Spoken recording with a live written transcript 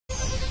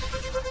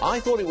I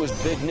thought it was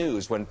big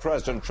news when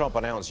President Trump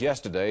announced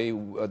yesterday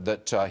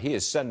that he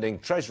is sending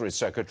Treasury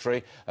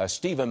Secretary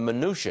Steven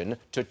Mnuchin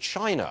to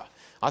China.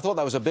 I thought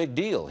that was a big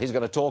deal. He's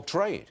going to talk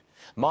trade.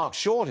 Marc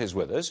Short is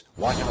with us,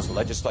 White House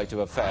Legislative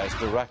Affairs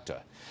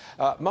Director.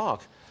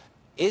 Marc,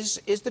 is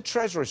the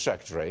Treasury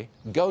Secretary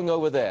going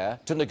over there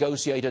to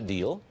negotiate a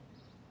deal?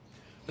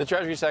 The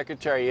Treasury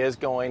Secretary is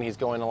going. He's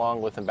going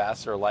along with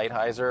Ambassador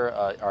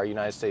Lighthizer, our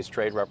United States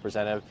Trade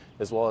Representative,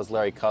 as well as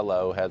Larry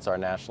Kudlow, who heads our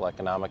National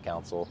Economic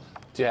Council,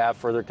 to have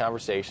further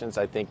conversations.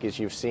 I think, as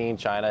you've seen,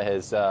 China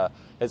has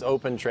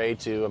opened trade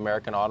to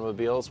American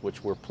automobiles,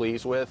 which we're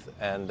pleased with,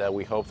 and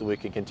we hope that we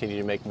can continue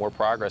to make more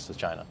progress with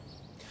China.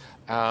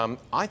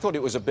 I thought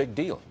it was a big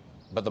deal,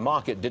 but the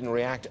market didn't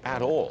react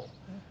at all.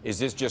 Is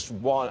this just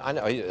one, I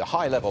know a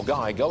high-level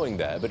guy going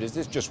there, but is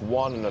this just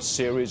one in a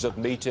series of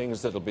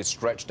meetings that will be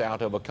stretched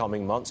out over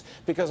coming months?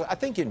 Because I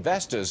think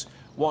investors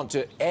want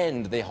to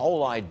end the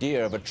whole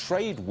idea of a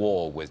trade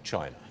war with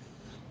China.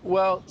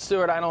 Well,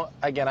 Stuart, I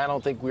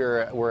don't think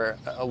we're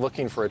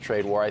looking for a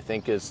trade war. I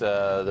think, as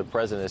the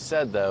president has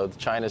said, though,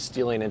 China's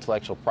stealing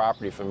intellectual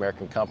property from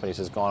American companies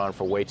has gone on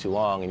for way too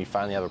long, and you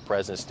finally have a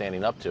president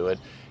standing up to it.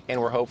 And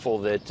we're hopeful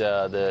that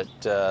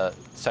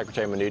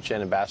Secretary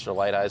Mnuchin, Ambassador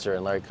Lighthizer,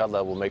 and Larry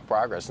Kudlow will make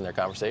progress in their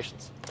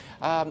conversations.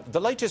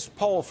 The latest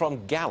poll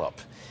from Gallup,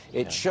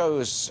 it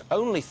shows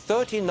only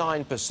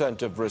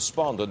 39% of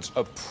respondents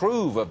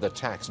approve of the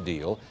tax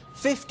deal.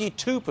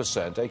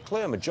 52%, a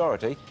clear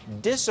majority,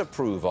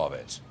 disapprove of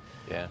it.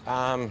 Yeah.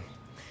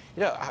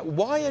 You know,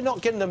 why are you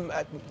not getting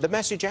the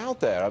message out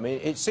there? I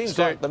mean, it seems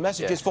like the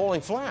message is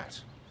falling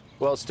flat.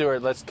 Well,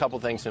 Stuart, let's a couple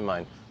things in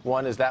mind.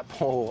 One is that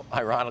poll,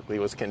 ironically,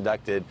 was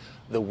conducted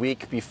the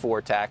week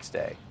before tax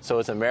day. So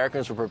as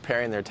Americans were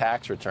preparing their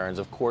tax returns,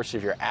 of course,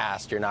 if you're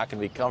asked, you're not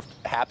going to be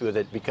happy with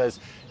it because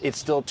it's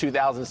still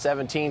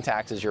 2017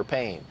 taxes you're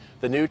paying.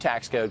 The new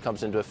tax code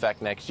comes into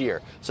effect next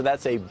year. So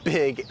that's a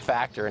big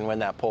factor in when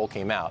that poll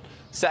came out.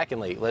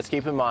 Secondly, let's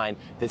keep in mind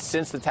that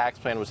since the tax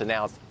plan was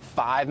announced,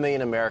 5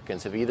 million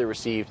Americans have either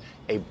received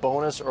a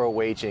bonus or a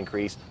wage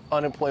increase,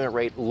 unemployment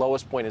rate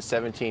lowest point in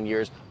 17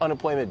 years,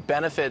 unemployment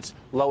benefits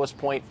lowest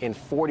point in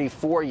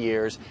 44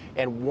 years,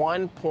 and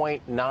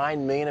 1.9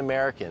 million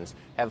Americans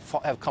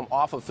have come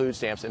off of food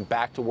stamps and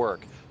back to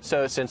work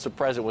since the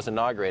president was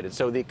inaugurated.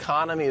 So the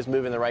economy is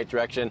moving in the right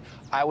direction.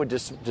 I would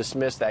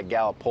dismiss that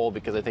Gallup poll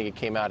because I think it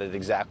came out at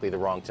exactly the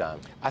wrong time.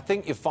 I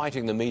think you're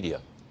fighting the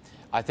media.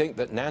 I think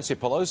that Nancy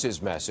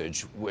Pelosi's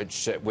message,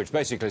 which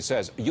basically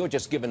says you're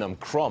just giving them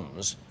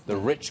crumbs, the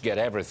rich get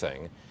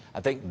everything, I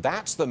think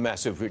that's the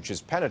message which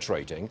is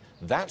penetrating.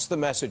 That's the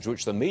message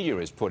which the media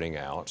is putting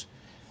out.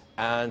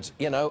 And,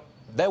 you know,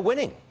 they're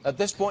winning. At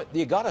this point,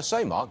 you got to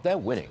say, Marc, they're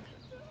winning.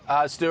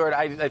 Stuart,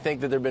 I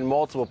think that there have been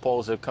multiple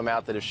polls that have come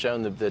out that have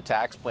shown that the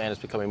tax plan is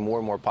becoming more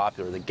and more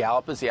popular. The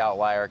Gallup is the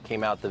outlier. It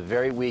came out the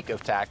very week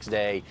of tax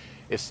day.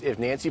 If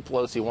Nancy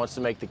Pelosi wants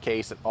to make the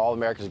case that all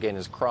Americans are getting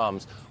is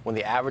crumbs, when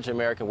the average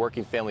American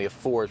working family of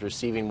four is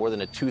receiving more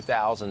than a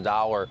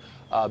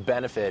 $2,000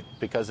 benefit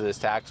because of this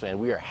tax plan,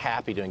 we are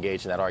happy to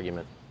engage in that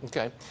argument.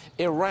 Okay.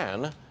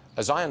 Iran,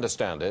 as I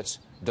understand it,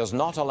 does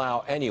not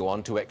allow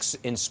anyone to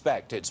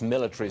inspect its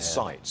military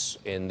sites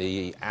in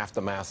the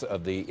aftermath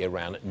of the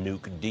Iran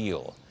nuke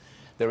deal.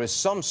 There is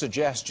some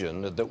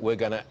suggestion that we're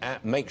going to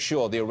make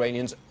sure the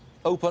Iranians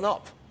open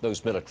up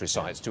those military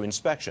sites to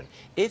inspection.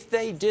 If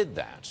they did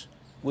that,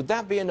 would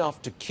that be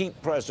enough to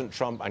keep President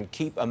Trump and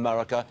keep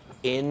America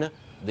in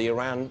the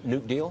Iran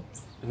nuke deal?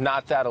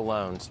 Not that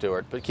alone,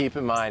 Stuart. But keep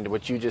in mind,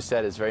 what you just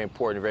said is very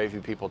important. Very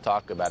few people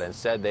talk about it.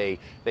 Instead, they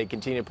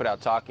continue to put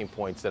out talking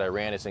points that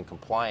Iran is in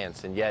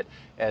compliance. And yet,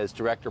 as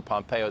Director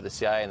Pompeo at the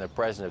CIA and the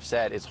President have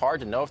said, it's hard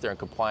to know if they're in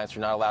compliance.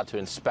 They're not allowed to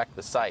inspect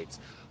the sites.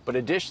 But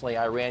additionally,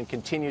 Iran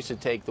continues to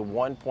take the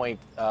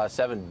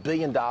 $1.7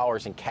 billion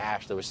in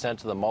cash that was sent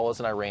to the mullahs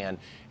in Iran,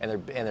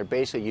 and they're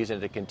basically using it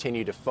to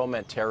continue to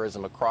foment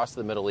terrorism across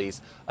the Middle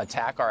East,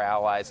 attack our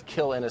allies,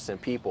 kill innocent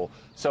people.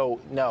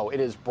 So, no, it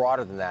is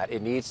broader than that.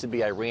 It needs to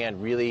be Iran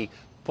really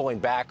pulling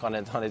back on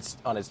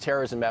its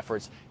terrorism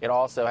efforts. It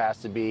also has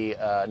to be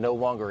no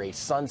longer a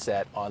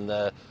sunset on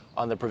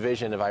the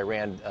provision of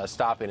Iran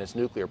stopping its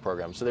nuclear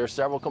program. So there are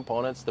several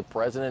components. The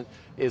president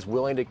is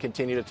willing to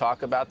continue to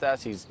talk about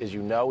this. As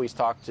you know, he's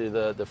talked to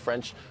the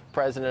French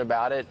president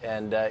about it.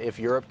 And if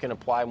Europe can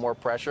apply more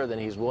pressure, then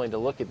he's willing to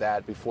look at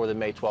that before the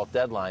May 12th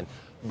deadline.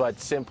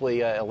 But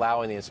simply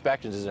allowing the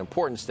inspections is an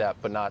important step,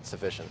 but not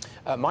sufficient.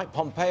 Mike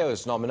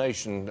Pompeo's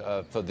nomination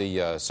for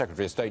the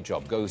Secretary of State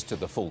job goes to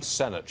the full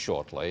Senate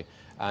shortly,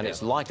 and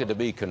it's likely to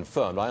be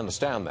confirmed. I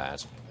understand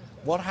that.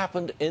 What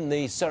happened in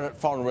the Senate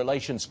Foreign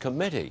Relations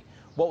Committee?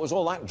 What was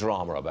all that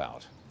drama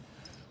about?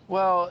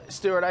 Well,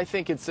 Stuart, I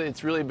think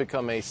it's really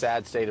become a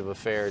sad state of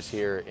affairs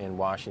here in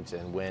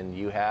Washington when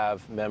you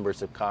have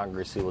members of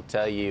Congress who will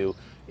tell you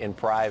in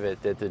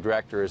private that the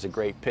director is a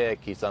great pick.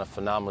 He's done a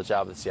phenomenal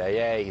job at the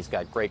CIA. He's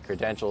got great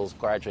credentials,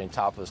 graduating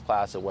top of his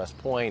class at West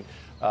Point,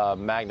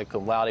 magna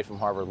cum laude from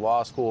Harvard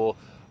Law School,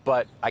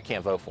 but I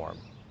can't vote for him.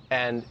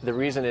 And the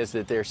reason is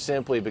that they're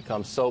simply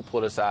become so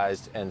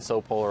politicized and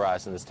so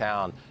polarized in this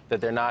town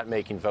that they're not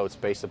making votes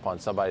based upon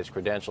somebody's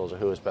credentials or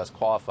who is best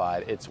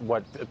qualified. It's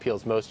what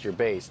appeals most to your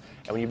base.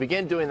 And when you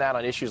begin doing that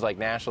on issues like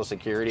national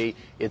security,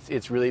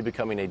 it's really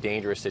becoming a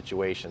dangerous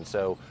situation.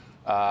 So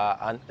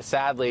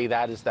sadly,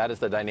 that is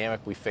the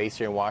dynamic we face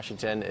here in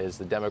Washington. Is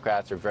the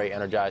Democrats are very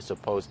energized to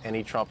oppose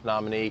any Trump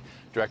nominee.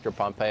 Director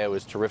Pompeo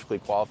is terrifically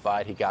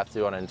qualified. He got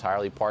through on an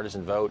entirely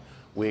partisan vote.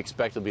 We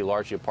expect it to be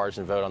largely a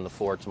partisan vote on the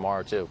floor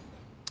tomorrow, too.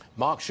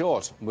 Marc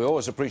Short, we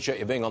always appreciate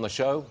you being on the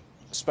show,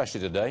 especially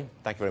today.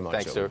 Thank you very much.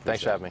 Thanks, Stuart.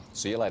 Thanks for having me.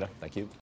 See you later. Thank you.